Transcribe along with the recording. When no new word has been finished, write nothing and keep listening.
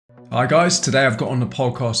Hi guys, today I've got on the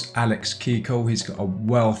podcast Alex Kikel. He's got a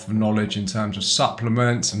wealth of knowledge in terms of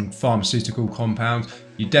supplements and pharmaceutical compounds.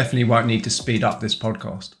 You definitely won't need to speed up this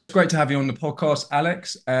podcast. It's great to have you on the podcast,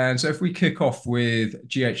 Alex. And so if we kick off with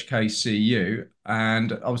GHK-Cu,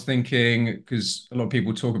 and I was thinking, because a lot of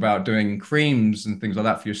people talk about doing creams and things like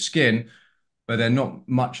that for your skin, but then not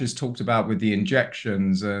much is talked about with the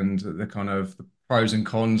injections and the kind of the pros and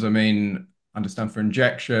cons. I mean, I understand for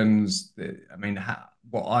injections,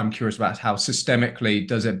 what I'm curious about is how systemically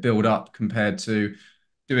does it build up compared to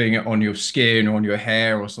doing it on your skin or on your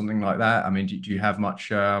hair or something like that? I mean, do you have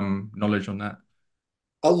much knowledge on that?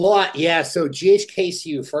 A lot, yeah. So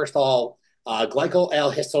GHK-Cu, first of all, glycol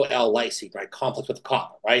L-histol L-lysine, right? Complex with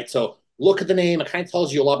copper, right? So look at the name; it kind of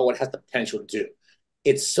tells you a lot about what it has the potential to do.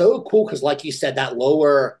 It's so cool because, like you said, that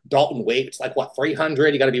lower Dalton weight, it's like what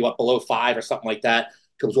 300. You got to be what below 5 or something like that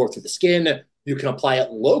to absorb through the skin. You can apply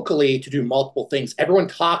it locally to do multiple things. Everyone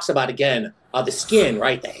talks about again the skin,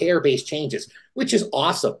 right? The hair-based changes, which is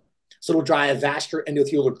awesome. So it'll drive vascular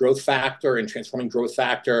endothelial growth factor and transforming growth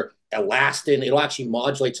factor, elastin. It'll actually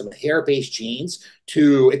modulate some hair-based genes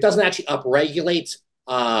to, it doesn't actually upregulate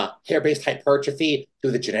hair-based hypertrophy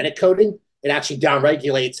through the genetic coding. It actually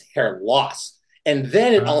downregulates hair loss. And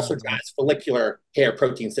then it also Um, drives follicular hair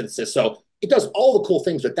protein synthesis. So it does all the cool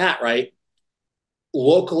things with that, right?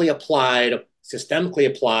 Locally applied, systemically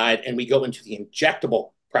applied, and we go into the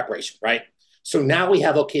injectable preparation, right? So now we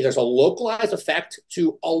have, okay, there's a localized effect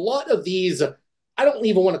to a lot of these. I don't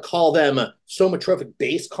even want to call them somatrophic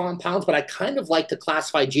based compounds, but I kind of like to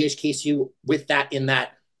classify GHK-Cu with that in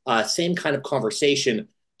that same kind of conversation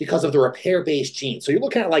because of the repair based genes. So you're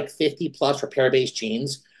looking at like 50 plus repair based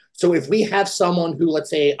genes. So if we have someone who,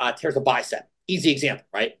 let's say, tears a bicep, easy example,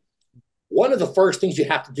 right? One of the first things you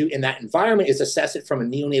have to do in that environment is assess it from a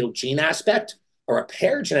neonatal gene aspect or a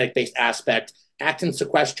paragenetic based aspect, actin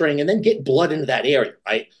sequestering, and then get blood into that area,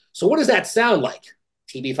 right? So, what does that sound like?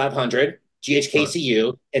 TB500, right.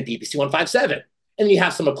 GHK-Cu, and BPC157. And then you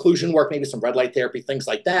have some occlusion work, maybe some red light therapy, things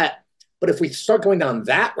like that. But if we start going down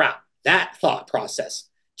that route, that thought process,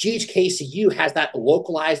 GHK-Cu has that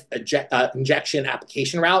localized injection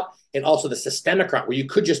application route and also the systemic route where you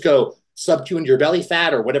could just go sub-Q into your belly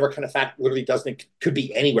fat or whatever kind of fat literally doesn't, it could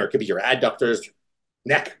be anywhere. It could be your adductors,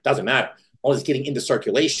 neck, doesn't matter. All it's getting into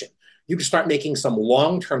circulation. You can start making some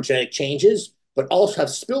long-term genetic changes, but also have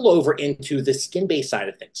spillover into the skin-based side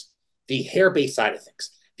of things, the hair-based side of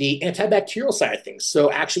things, the antibacterial side of things.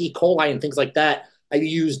 So actually E. coli and things like that, I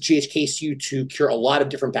use GHK-Cu to cure a lot of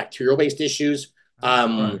different bacterial-based issues. Right.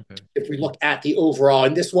 Um, Okay. if we look at the overall,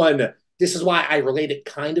 and this one, this is why I relate it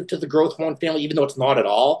kind of to the growth hormone family, even though it's not at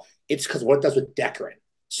all. It's because what it does with Decarin.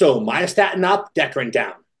 So myostatin up, Decarin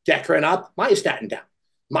down. Decarin up, myostatin down.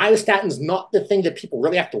 Myostatin is not the thing that people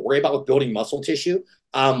really have to worry about with building muscle tissue,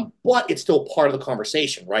 but it's still part of the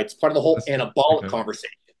conversation, right? It's part of the whole That's anabolic okay.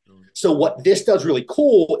 conversation. So what this does really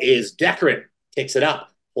cool is Decarin kicks it up,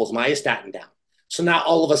 pulls myostatin down. So now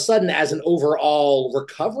all of a sudden, as an overall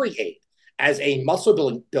recovery aid, as a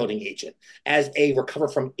muscle building agent, as a recover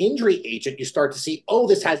from injury agent, you start to see, oh,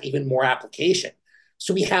 this has even more application.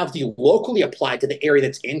 So we have the locally applied to the area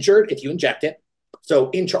that's injured if you inject it. So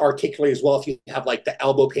intra-articularly as well if you have like the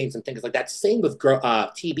elbow pains and things like that. Same with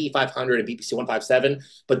TB500 and BPC157,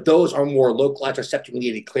 but those are more localized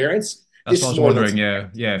receptor-mediated clearance. That's This what I is was more, wondering. let's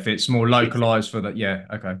Yeah. Yeah. If it's more say, localized for that. Yeah.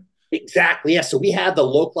 Okay. exactly. Yeah. So we have the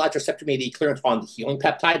localized receptor mediated clearance on the healing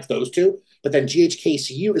peptides, those two. But then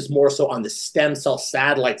GHK-Cu is more so on the stem cell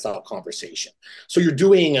satellite cell conversation. So you're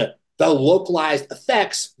doing the localized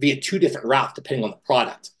effects via two different routes depending on the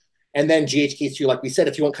product. And then GHK-Cu, like we said,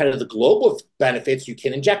 if you want kind of the global benefits, you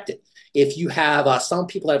can inject it. If you have some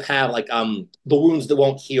people that have like the wounds that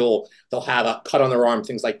won't heal, they'll have a cut on their arm,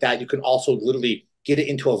 things like that. You can also literally get it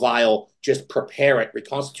into a vial, just prepare it,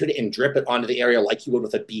 reconstitute it, and drip it onto the area like you would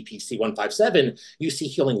with a BPC 157. You see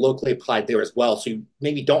healing locally applied there as well. So you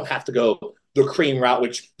maybe don't have to go the cream route,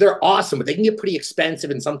 which they're awesome, but they can get pretty expensive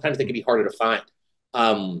and sometimes they can be harder to find.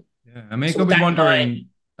 Um, Yeah, I mean, so got with me that in mind, wondering.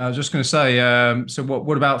 I was just going to say, so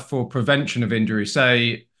what about for prevention of injury?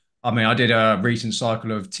 Say, I mean, I did a recent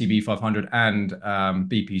cycle of TB 500 and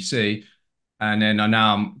BPC, and then I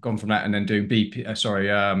now I'm gone from that and then doing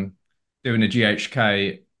doing a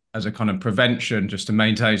GHK as a kind of prevention just to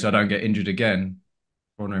maintain so I don't get injured again.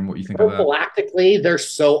 Wondering what you think of that. prophylactically, they're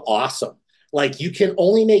so awesome. Like you can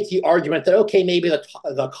only make the argument that okay, maybe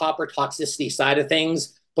the copper toxicity side of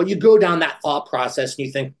things, but you go down that thought process and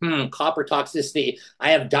you think, copper toxicity.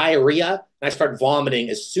 I have diarrhea and I start vomiting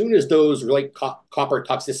as soon as those really copper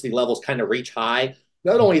toxicity levels kind of reach high.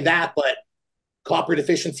 Not only that, but Copper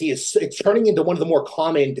deficiency it's turning into one of the more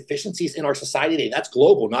common deficiencies in our society today. That's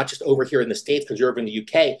global, not just over here in the States, because you're over in the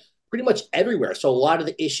UK, pretty much everywhere. So a lot of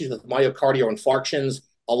the issues with myocardial infarctions,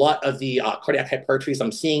 a lot of the cardiac hypertrophies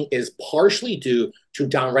I'm seeing is partially due to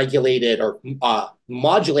downregulated or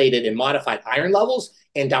modulated and modified iron levels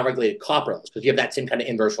and downregulated copper levels, because you have that same kind of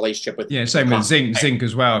inverse relationship with Same with copper. zinc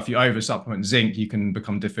as well. If you over supplement zinc, you can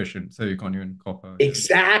become deficient too, can't you, in copper?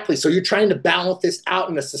 Exactly. So you're trying to balance this out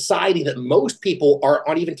in a society that most people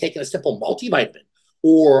aren't even taking a simple multivitamin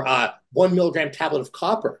or 1 milligram tablet of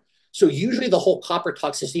copper. So usually the whole copper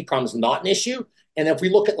toxicity problem is not an issue. And if we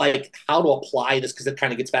look at like how to apply this, because it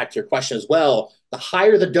kind of gets back to your question as well, the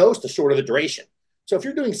higher the dose, the shorter the duration. So if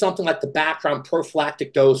you're doing something like the background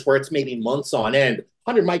prophylactic dose where it's maybe months on end,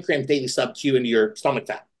 100 micrograms daily sub-Q into your stomach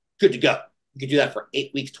fat, good to go. You can do that for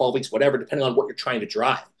 8 weeks, 12 weeks, whatever, depending on what you're trying to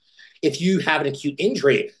drive. If you have an acute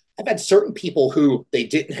injury, I've had certain people who they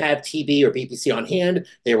didn't have TB or BPC on hand.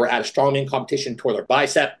 They were at a strongman competition, tore their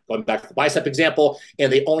bicep, going back to the bicep example,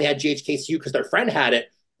 and they only had GHK-Cu because their friend had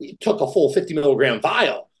it. We took a full 50 milligram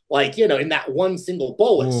vial, like, in that one single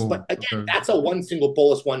bolus. Ooh, but again, okay. that's a one single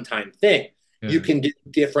bolus, one time thing. Yeah. You can do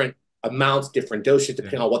different amounts, different doses,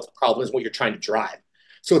 depending on what the problem is, what you're trying to drive.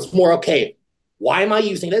 So it's more, okay, why am I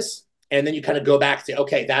using this? And then you kind of go back to,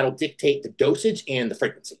 okay, that'll dictate the dosage and the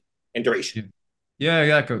frequency and duration.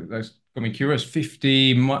 That's got me curious.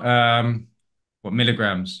 50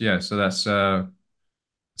 milligrams? Yeah, so that's a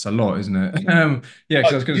lot, isn't it? Yeah,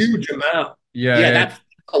 because I A was going to. huge amount. Yeah, Yeah, that's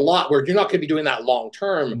a lot where you're not going to be doing that long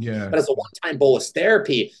term. yeah, But as a one-time bolus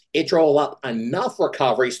therapy, it drove up enough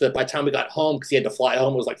recovery so that by the time we got home, because he had to fly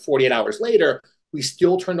home, it was like 48 hours later, we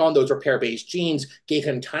still turned on those repair-based genes, gave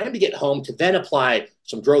him time to get home to then apply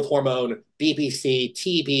some growth hormone, BBC,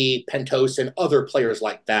 TB, Pentosyn, other players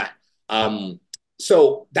like that.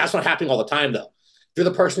 So that's not happening all the time, though. If you're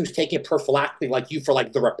the person who's taking it prophylactically, like you, for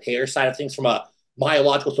like the repair side of things from a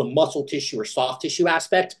myological, so muscle tissue or soft tissue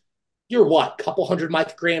aspect, you're what, couple hundred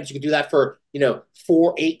micrograms. You can do that for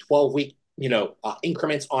 4, 8, 12 week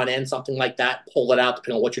increments on end, something like that. Pull it out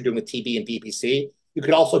depending on what you're doing with TB and BPC. You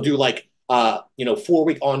could also do like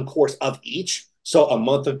 4-week on course of each. So a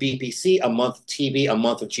month of BPC, a month of TB, a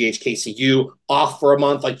month of GHK-Cu, off for a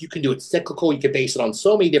month. Like, you can do it cyclical. You can base it on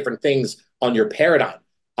so many different things on your paradigm.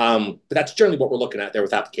 But that's generally what we're looking at there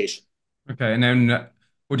with application. okay. And then,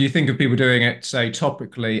 what do you think of people doing it, say,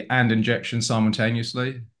 topically and injection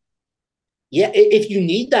simultaneously? Yeah, if you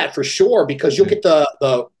need that, for sure, because you'll Yeah. get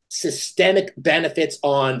the systemic benefits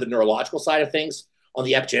on the neurological side of things, on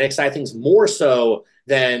the epigenetic side of things, more so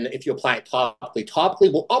than if you apply it topically.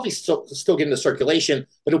 Topically will obviously still get into circulation,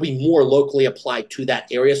 but it'll be more locally applied to that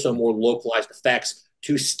area, so more localized effects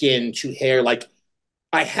to skin, to hair. Like,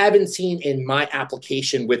 I haven't seen in my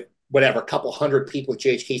application with whatever, a couple hundred people with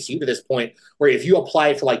GHK-Cu to this point, where if you apply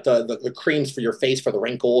it for like the creams for your face for the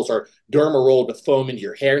wrinkles, or derma rolled with foam into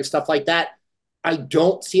your hair and stuff like that, I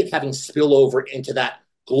don't see it having spillover into that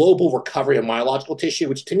global recovery of myological tissue,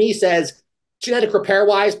 which to me says genetic repair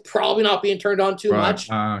wise, probably not being turned on too Right. much,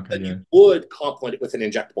 Okay. but Yeah. you would complement it with an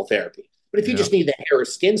injectable therapy. But if you Yeah. just need the hair or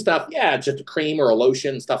skin stuff, yeah, just a cream or a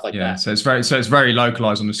lotion, stuff like Yeah. that. So it's very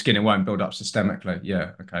localized on the skin. It won't build up systemically.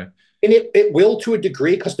 Yeah. Okay. And it will to a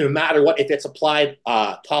degree, because no matter what, if it's applied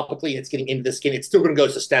topically, it's getting into the skin, it's still going to go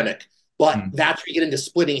systemic. But Mm. that's where you get into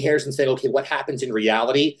splitting hairs and saying, okay, what happens in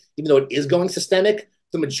reality? Even though it is going systemic,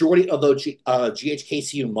 the majority of those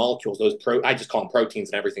GHK-Cu molecules, I just call them proteins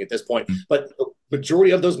and everything at this point, Mm. but the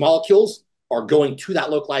majority of those molecules are going to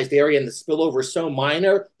that localized area, and the spillover is so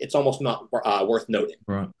minor, it's almost not worth noting.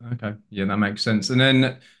 Right. Okay. Yeah, that makes sense. And then,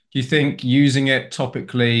 do you think using it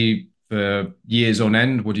topically for years on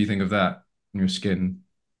end? What do you think of that on your skin?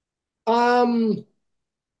 Um,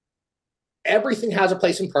 Everything has a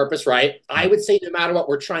place and purpose, right? I Yeah. would say no matter what,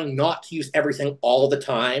 we're trying not to use everything all the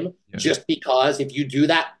time, Yeah. just because if you do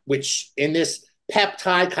that, which in this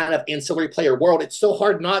peptide kind of ancillary player world, it's so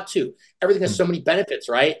hard not to. Everything has Mm. so many benefits,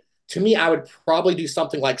 right? To me, I would probably do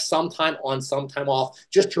something like sometime on, sometime off,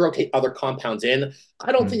 just to rotate other compounds in.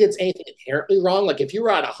 I don't think Mm. it's anything inherently wrong. Like, if you were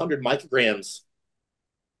at 100 micrograms,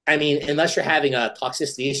 I mean, unless you're having a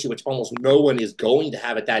toxicity issue, which almost no one is going to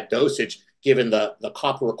have at that dosage, given the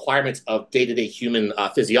copper requirements of day-to-day human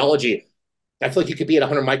physiology, I feel like you could be at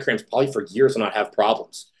 100 micrograms probably for years and not have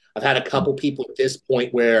problems. I've had a couple people at this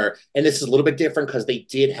point where, and this is a little bit different because they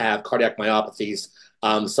did have cardiac myopathies,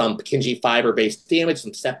 some Purkinje fiber-based damage,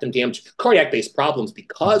 some septum damage, cardiac-based problems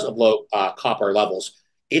because of low copper levels.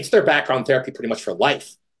 It's their background therapy pretty much for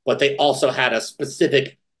life, but they also had a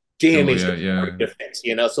specific Sure. damage Yeah. that Yeah. to fix,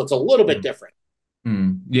 so it's a little bit Mm. different.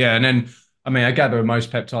 Mm. Yeah. And then I mean, I gather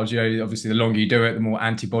most peptides, obviously the longer you do it, the more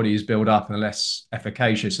antibodies build up and the less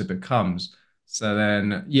efficacious it becomes. So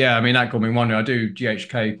then, yeah, I mean, that got me wondering. I do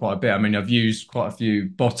GHK quite a bit. I mean, I've used quite a few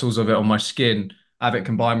bottles of it on my skin. I have it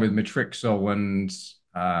combined with Matrixol and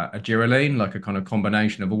a Agirolene, like a kind of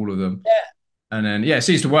combination of all of them. And then, yeah, it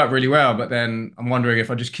seems to work really well. But then I'm wondering if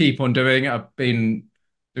I just keep on doing it. I've been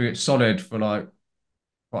doing it solid for like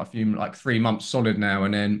quite a few, like 3 months solid now.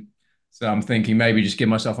 And then, so I'm thinking maybe just give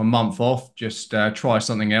myself a month off, just try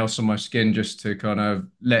something else on my skin just to kind of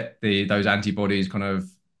let those antibodies kind of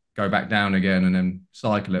go back down again and then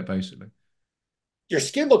cycle it basically. Your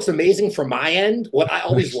skin looks amazing from my end. What I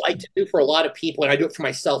always like to do for a lot of people, and I do it for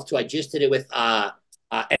myself too, I just did it with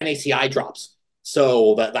NaCl drops.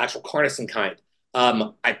 So the actual carnosine kind.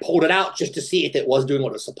 I pulled it out just to see if it was doing what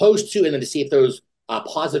it was supposed to, and then to see if those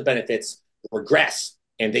positive benefits regress.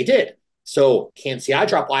 And they did. So cancer eye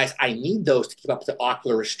drop wise, I need those to keep up with the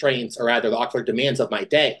ocular restraints, or rather the ocular demands of my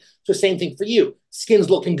day. So same thing for you. Skin's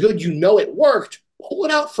looking good. You know it worked. Pull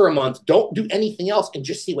it out for a month. Don't do anything else and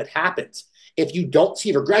just see what happens. If you don't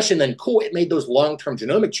see regression, then cool, it made those long-term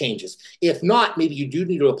genomic changes. If not, maybe you do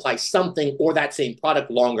need to apply something or that same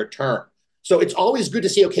product longer term. So it's always good to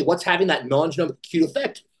see, okay, what's having that non-genomic acute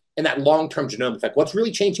effect and that long-term genomic effect? What's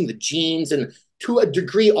really changing the genes? And to a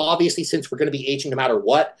degree, obviously, since we're going to be aging no matter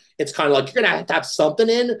what, it's kind of like you're going to have something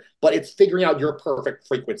in, but it's figuring out your perfect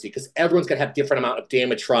frequency because everyone's going to have different amount of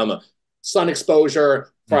damage from sun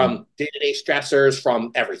exposure, from day-to-day stressors,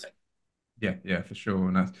 from everything. Yeah, for sure.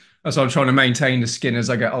 And that's why I'm trying to maintain the skin as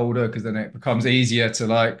I get older, because then it becomes easier to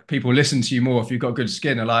like people listen to you more if you've got good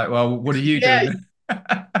skin. They're like, well, what are you Yeah. doing?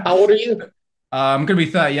 How old are you? I'm going to be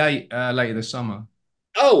 38 later this summer.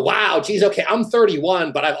 Oh, wow. Geez. Okay. I'm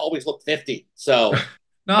 31, but I've always looked 50. So,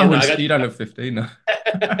 No, I you know, wouldn't. You don't look 15. No.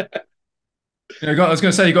 I was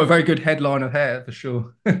going to say you got a very good headline of hair for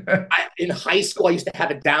sure. in high school, I used to have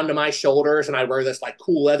it down to my shoulders and I'd wear this like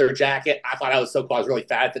cool leather jacket. I thought I was so cool. I was really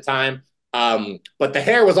fat at the time. But the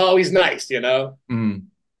hair was always nice, you know? Mm.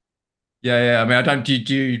 Yeah. I mean, I don't. Do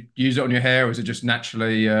you use it on your hair, or is it just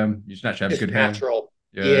naturally? You just naturally have Just good hair. natural.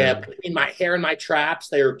 Yeah. Yeah. Between my hair and my traps,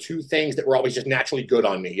 they are two things that were always just naturally good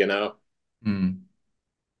on me, you know? Mm.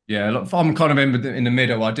 Yeah. Look, I'm kind of in the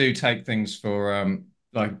middle. I do take things for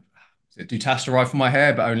like dutasteride for my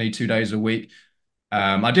hair, but only 2 days a week.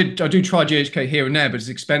 I do try GHK here and there, but it's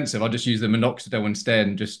expensive. I just use the minoxidil instead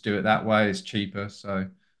and just do it that way. It's cheaper. So.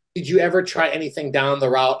 Did you ever try anything down the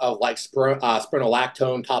route of like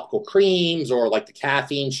spironolactone topical creams or like the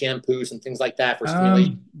caffeine shampoos and things like that for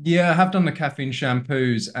stimulation? Yeah, I have done the caffeine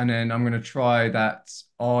shampoos, and then I'm going to try that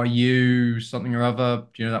RU something or other.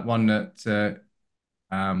 Do you know that one that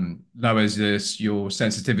lowers your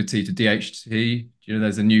sensitivity to DHT? Do you know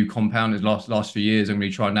there's a new compound that's last few years? I'm going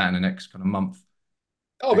to be trying that in the next kind of month.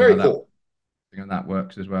 Oh, Seeing how very that cool. seeing how that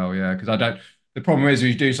works as well. Yeah, because I don't. The problem is, if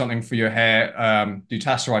you do something for your hair,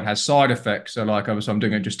 dutasteride has side effects. So, like, obviously, I'm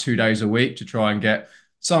doing it just 2 days a week to try and get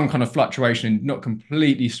some kind of fluctuation, not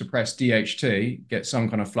completely suppress DHT, get some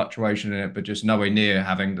kind of fluctuation in it, but just nowhere near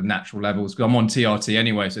having the natural levels. Because I'm on TRT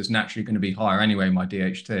anyway, so it's naturally going to be higher anyway, my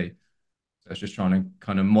DHT. So it's just trying to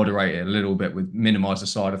kind of moderate it a little bit with minimize the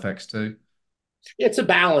side effects too. It's a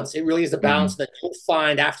balance. It really is a balance Mm. that you'll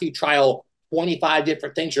find after you trial 25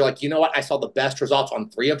 different things. You're like, you know what? I saw the best results on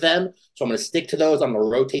three of them. So I'm going to stick to those. I'm going to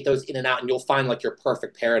rotate those in and out, and you'll find like your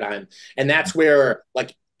perfect paradigm. And that's where,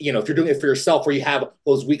 like, you know, if you're doing it for yourself, where you have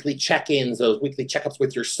those weekly check-ins, those weekly checkups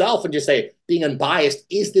with yourself, and just say, being unbiased,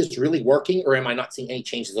 is this really working, or am I not seeing any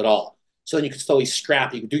changes at all? So then you can slowly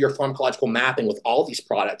scrap. You can do your pharmacological mapping with all these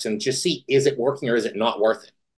products and just see, is it working or is it not worth it?